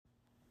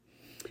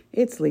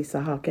It's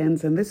Lisa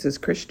Hawkins, and this is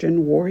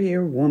Christian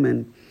Warrior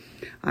Woman.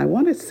 I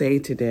want to say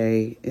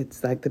today,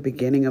 it's like the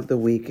beginning of the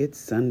week. It's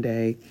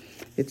Sunday.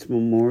 It's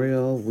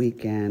Memorial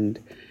Weekend.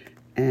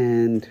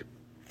 And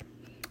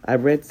I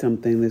read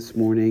something this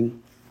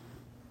morning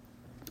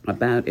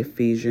about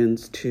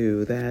Ephesians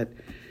 2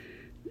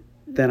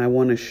 that I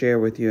want to share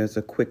with you as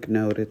a quick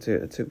note.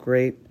 It's a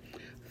great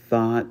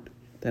thought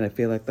that I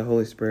feel like the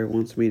Holy Spirit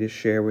wants me to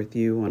share with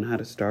you on how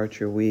to start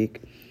your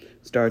week,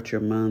 start your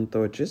month,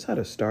 or just how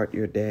to start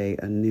your day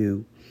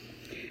anew.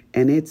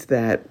 And it's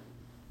that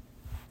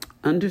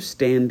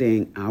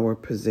understanding our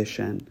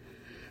position.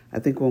 I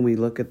think when we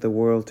look at the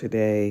world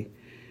today,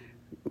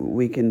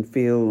 we can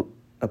feel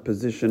a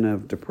position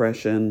of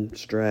depression,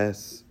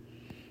 stress,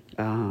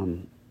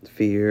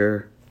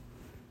 fear,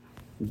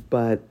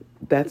 but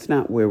that's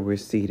not where we're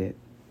seated.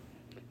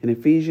 In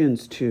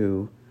Ephesians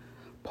 2,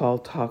 Paul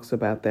talks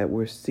about that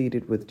we're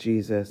seated with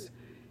Jesus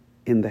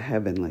in the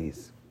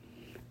heavenlies.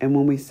 And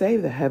when we say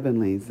the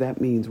heavenlies, that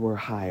means we're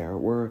higher.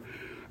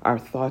 Our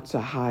thoughts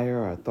are higher,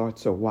 our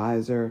thoughts are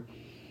wiser,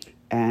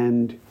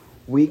 and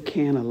we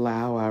can't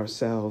allow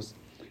ourselves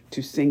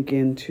to sink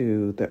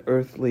into the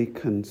earthly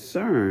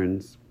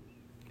concerns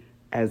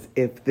as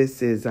if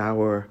this is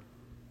our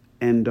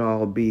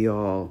end-all,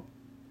 be-all,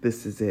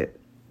 this is it,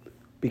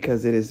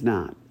 because it is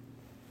not.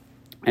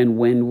 And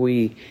when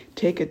we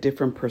take a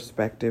different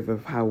perspective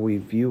of how we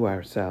view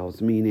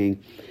ourselves,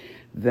 meaning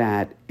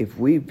that if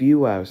we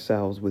view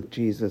ourselves with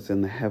Jesus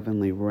in the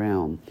heavenly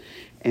realm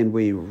and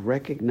we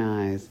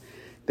recognize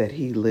that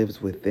he lives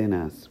within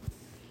us,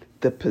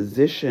 the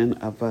position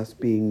of us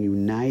being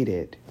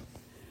united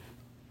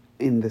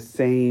in the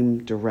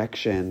same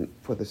direction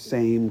for the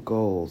same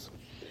goals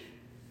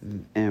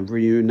and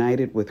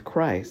reunited with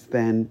Christ,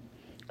 then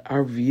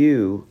our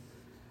view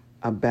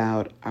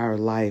about our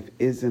life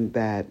isn't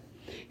that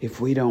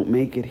if we don't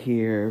make it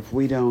here, if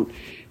we don't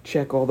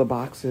check all the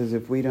boxes,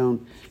 if we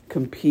don't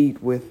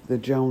compete with the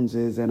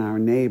Joneses and our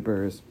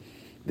neighbors,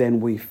 then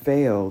we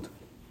failed.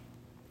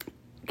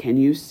 Can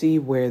you see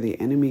where the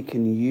enemy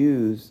can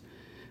use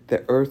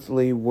the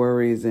earthly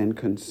worries and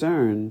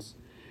concerns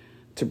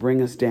to bring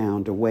us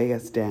down, to weigh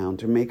us down,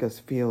 to make us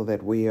feel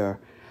that we are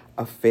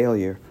a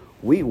failure?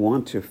 We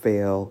want to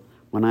fail.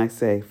 When I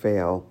say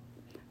fail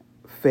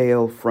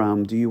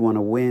from, do you want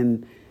to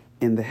win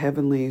in the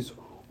heavenlies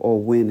or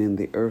win in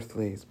the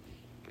earthlies?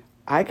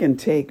 I can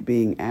take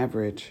being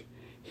average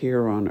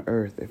here on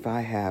earth if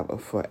I have a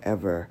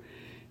forever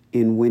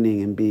in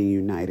winning and being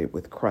united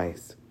with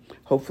Christ.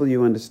 Hopefully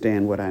you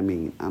understand what I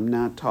mean. I'm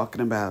not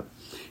talking about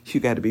you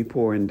got to be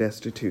poor and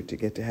destitute to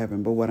get to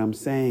heaven. But what I'm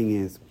saying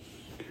is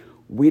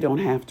we don't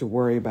have to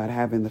worry about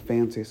having the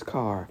fanciest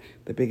car,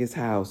 the biggest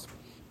house,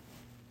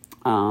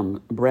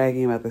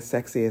 bragging about the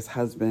sexiest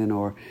husband,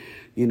 or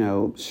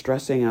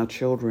stressing our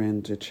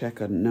children to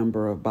check a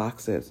number of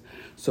boxes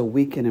so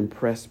we can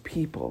impress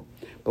people.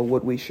 But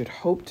what we should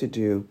hope to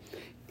do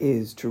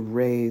is to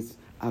raise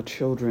our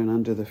children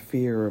under the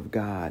fear of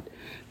God,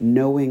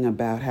 knowing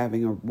about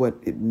having what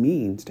it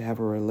means to have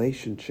a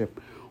relationship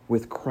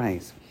with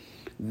Christ.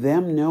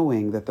 Them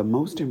knowing that the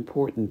most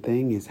important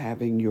thing is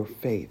having your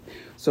faith.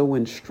 So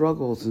when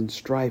struggles and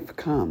strife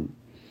come,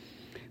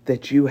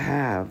 that you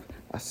have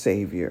a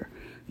Savior,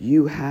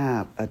 you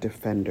have a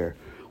defender.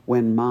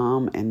 When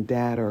mom and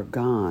dad are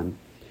gone,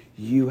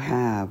 you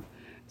have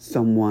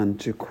someone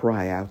to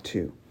cry out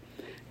to.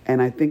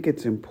 And I think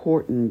it's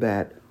important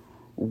that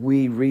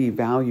we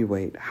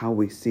reevaluate how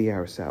we see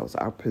ourselves,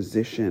 our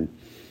position,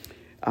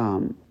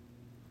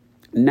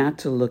 not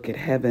to look at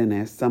heaven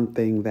as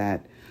something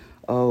that,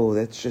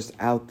 that's just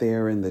out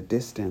there in the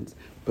distance.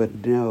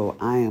 But no,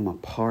 I am a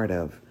part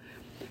of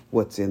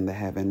what's in the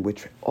heaven,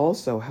 which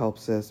also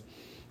helps us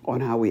on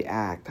how we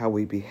act, how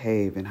we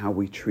behave, and how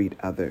we treat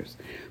others.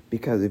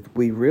 Because if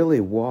we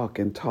really walk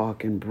and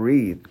talk and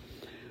breathe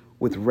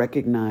with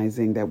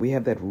recognizing that we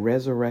have that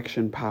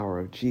resurrection power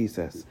of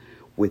Jesus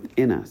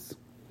within us,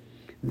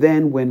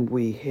 then when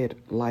we hit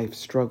life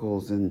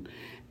struggles and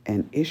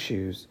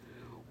issues,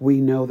 we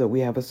know that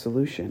we have a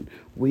solution.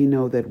 We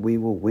know that we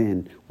will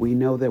win. We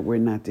know that we're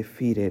not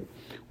defeated.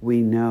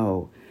 We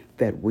know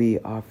that we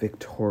are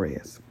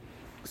victorious.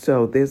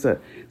 So there's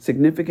a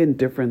significant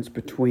difference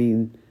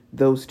between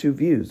those two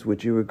views.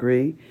 Would you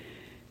agree?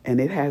 And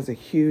it has a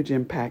huge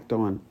impact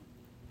on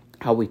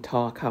how we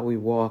talk, how we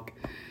walk,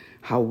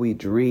 how we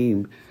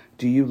dream.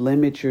 Do you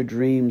limit your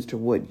dreams to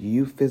what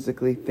you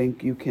physically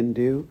think you can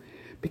do?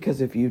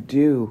 Because if you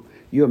do,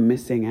 you're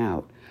missing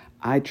out.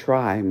 I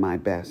try my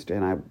best,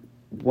 and I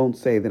won't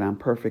say that I'm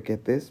perfect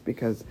at this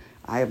because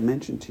I have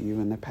mentioned to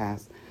you in the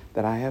past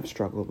that I have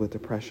struggled with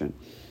depression.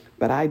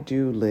 But I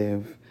do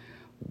live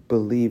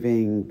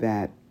believing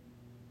that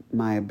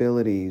my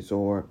abilities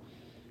or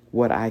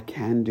what I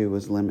can do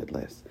is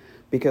limitless.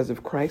 Because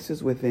if Christ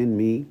is within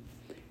me,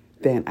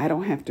 then I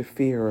don't have to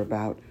fear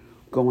about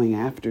going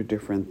after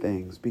different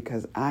things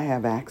because I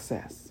have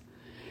access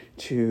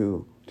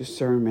to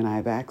discernment. I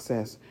have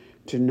access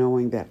to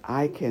knowing that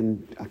I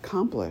can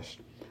accomplish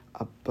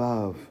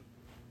above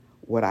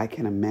what I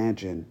can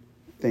imagine,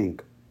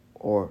 think,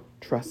 or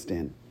trust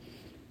in.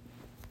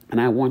 And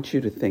I want you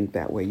to think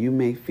that way. You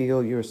may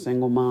feel you're a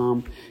single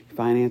mom,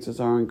 finances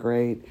aren't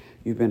great,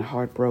 you've been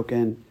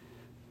heartbroken,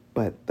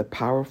 but the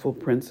powerful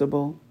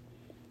principle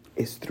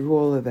is through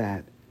all of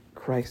that,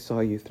 Christ saw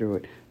you through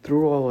it.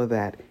 Through all of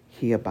that,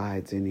 he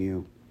abides in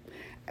you.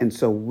 And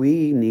so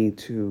we need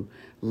to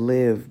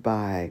live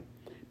by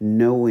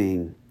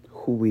knowing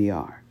who we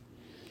are.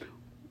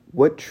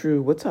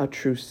 What's our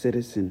true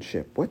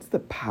citizenship? What's the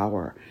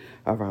power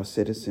of our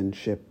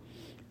citizenship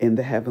in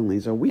the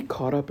heavenlies? Are we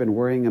caught up in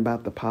worrying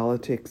about the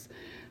politics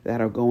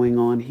that are going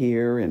on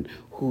here and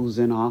who's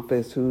in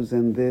office, who's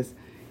in this?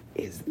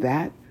 Is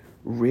that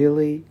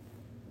really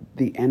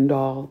the end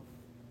all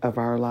of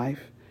our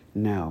life?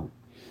 No.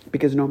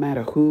 Because no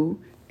matter who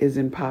is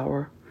in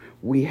power,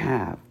 we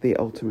have the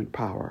ultimate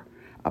power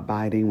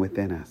abiding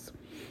within us.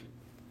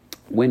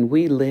 When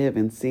we live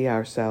and see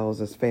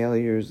ourselves as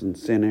failures and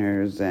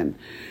sinners, and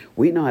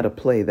we know how to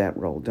play that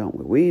role, don't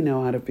we? We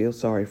know how to feel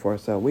sorry for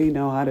ourselves. We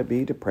know how to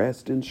be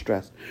depressed and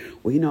stressed.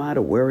 We know how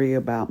to worry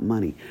about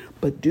money.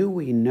 But do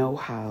we know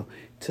how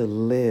to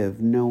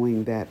live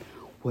knowing that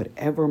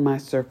whatever my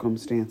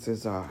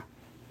circumstances are,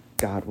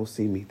 God will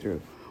see me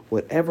through?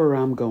 Whatever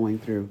I'm going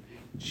through,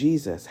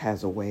 Jesus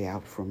has a way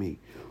out for me.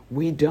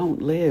 We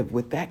don't live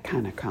with that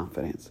kind of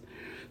confidence.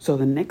 So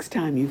the next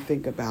time you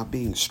think about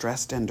being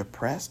stressed and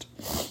depressed,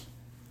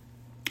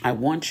 I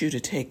want you to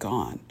take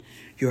on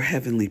your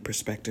heavenly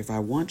perspective. I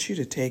want you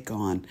to take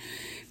on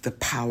the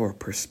power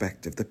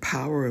perspective, the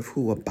power of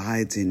who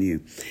abides in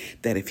you.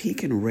 That if he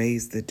can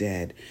raise the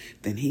dead,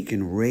 then he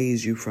can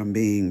raise you from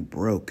being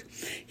broke.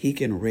 He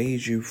can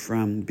raise you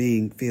from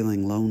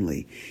feeling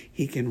lonely.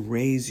 He can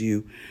raise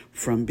you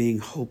from being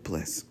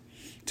hopeless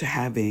to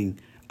having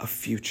a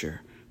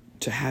future,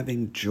 to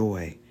having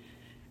joy.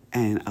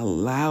 And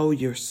allow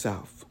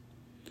yourself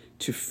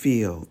to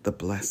feel the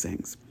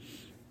blessings.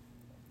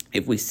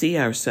 If we see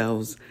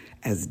ourselves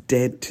as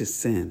dead to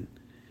sin,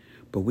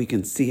 but we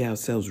can see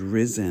ourselves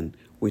risen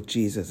with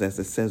Jesus, as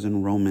it says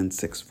in Romans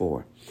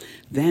 6:4,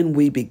 then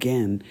we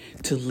begin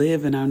to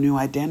live in our new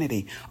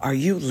identity. Are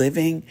you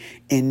living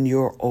in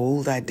your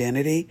old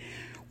identity?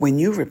 When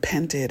you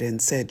repented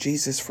and said,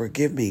 Jesus,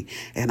 forgive me,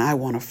 and I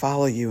want to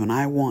follow you, and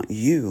I want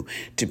you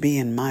to be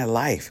in my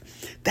life,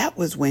 that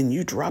was when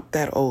you dropped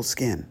that old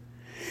skin.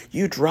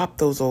 You dropped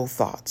those old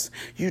thoughts.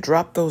 You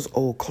dropped those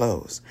old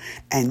clothes.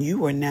 And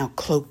you are now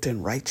cloaked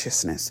in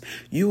righteousness.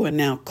 You are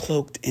now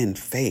cloaked in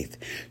faith.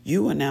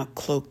 You are now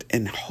cloaked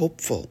and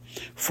hopeful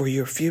for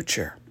your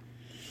future.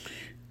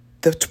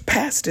 The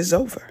past is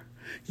over.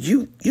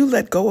 You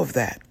let go of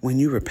that when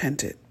you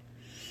repented.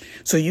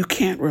 So you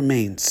can't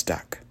remain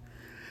stuck.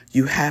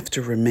 You have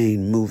to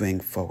remain moving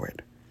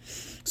forward.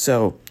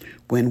 So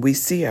when we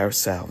see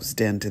ourselves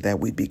then to that,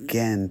 we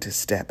begin to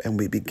step and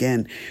we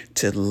begin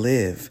to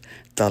live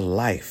the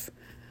life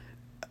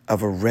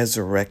of a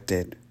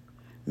resurrected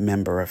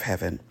member of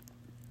heaven.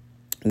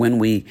 When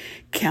we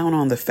count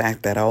on the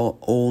fact that our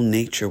old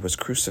nature was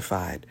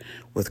crucified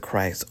with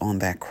Christ on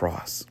that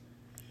cross,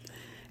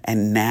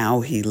 and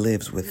now he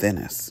lives within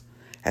us,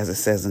 as it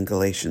says in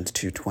Galatians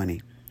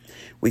 2:20,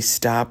 we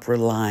stop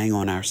relying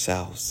on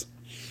ourselves.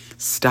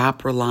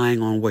 Stop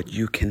relying on what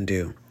you can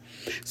do.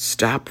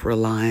 Start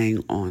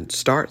relying on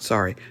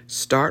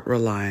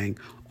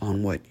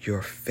what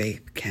your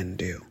faith can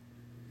do.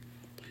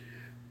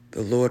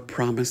 The Lord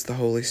promised the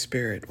Holy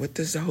Spirit. What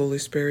does the Holy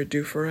Spirit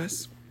do for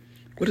us?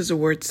 What does the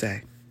word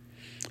say?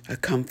 A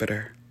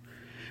comforter.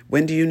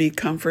 When do you need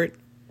comfort?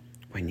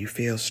 When you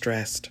feel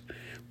stressed,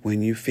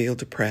 when you feel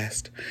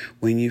depressed,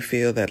 when you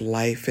feel that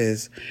life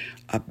is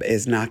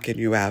knocking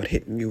you out,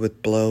 hitting you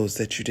with blows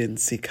that you didn't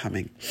see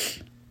coming.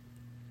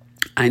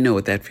 I know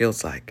what that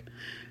feels like.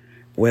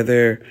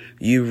 Whether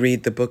you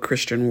read the book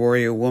Christian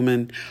Warrior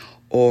Woman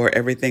or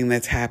everything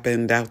that's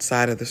happened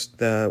outside of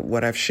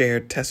what I've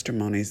shared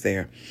testimonies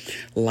there,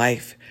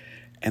 life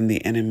and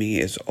the enemy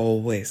is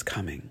always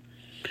coming.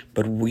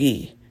 But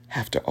we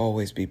have to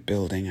always be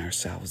building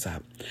ourselves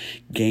up,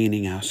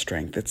 gaining our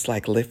strength. It's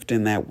like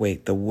lifting that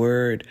weight. The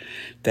word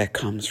that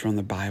comes from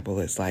the Bible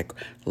is like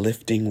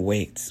lifting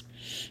weights.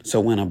 So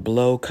when a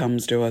blow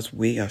comes to us,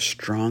 we are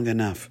strong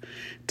enough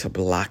to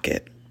block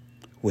it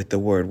with the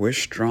word. We're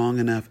strong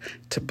enough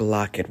to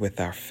block it with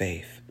our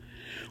faith,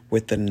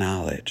 with the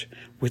knowledge,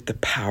 with the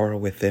power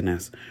within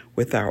us,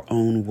 with our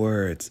own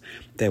words,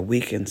 that we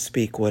can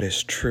speak what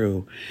is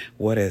true,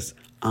 what is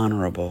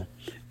honorable,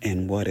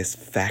 and what is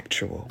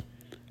factual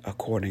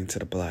according to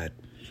the blood.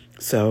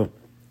 So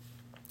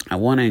I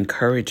want to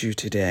encourage you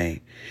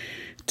today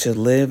to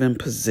live and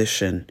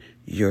position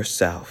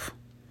yourself,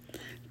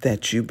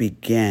 that you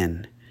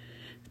begin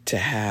to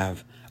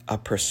have a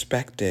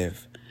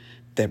perspective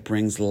that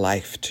brings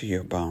life to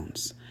your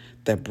bones,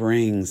 that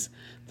brings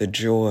the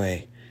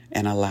joy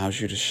and allows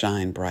you to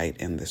shine bright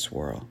in this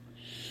world.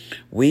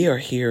 We are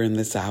here in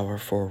this hour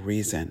for a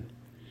reason,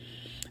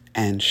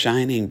 and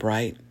shining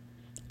bright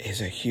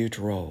is a huge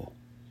role.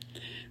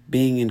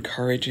 Being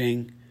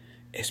encouraging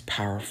is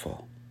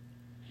powerful.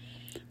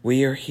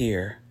 We are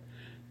here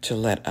to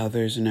let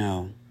others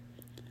know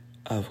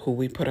of who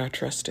we put our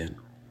trust in.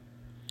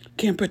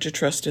 Can't put your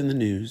trust in the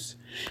news.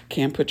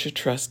 Can't put your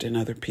trust in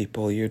other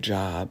people, your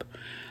job.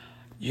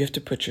 You have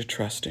to put your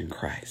trust in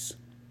Christ.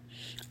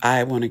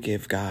 I want to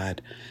give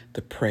God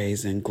the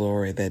praise and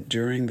glory that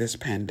during this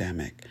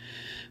pandemic,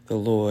 the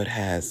Lord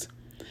has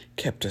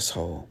kept us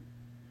whole.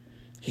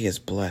 He has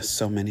blessed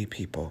so many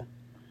people.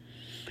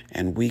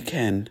 And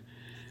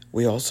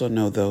we also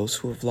know those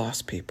who have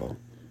lost people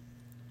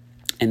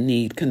and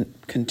need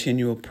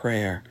continual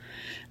prayer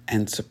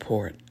and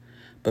support.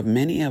 But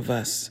many of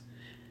us,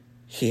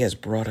 He has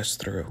brought us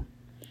through.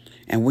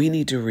 And we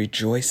need to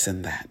rejoice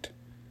in that.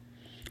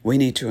 We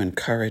need to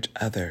encourage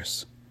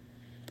others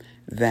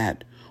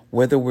that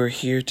whether we're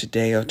here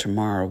today or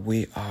tomorrow,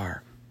 we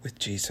are with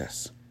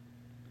Jesus.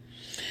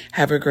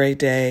 Have a great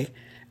day,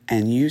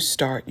 and you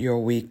start your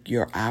week,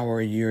 your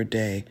hour, your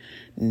day,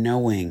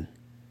 knowing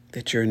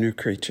that you're a new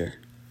creature.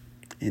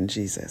 In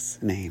Jesus'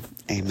 name,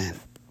 amen.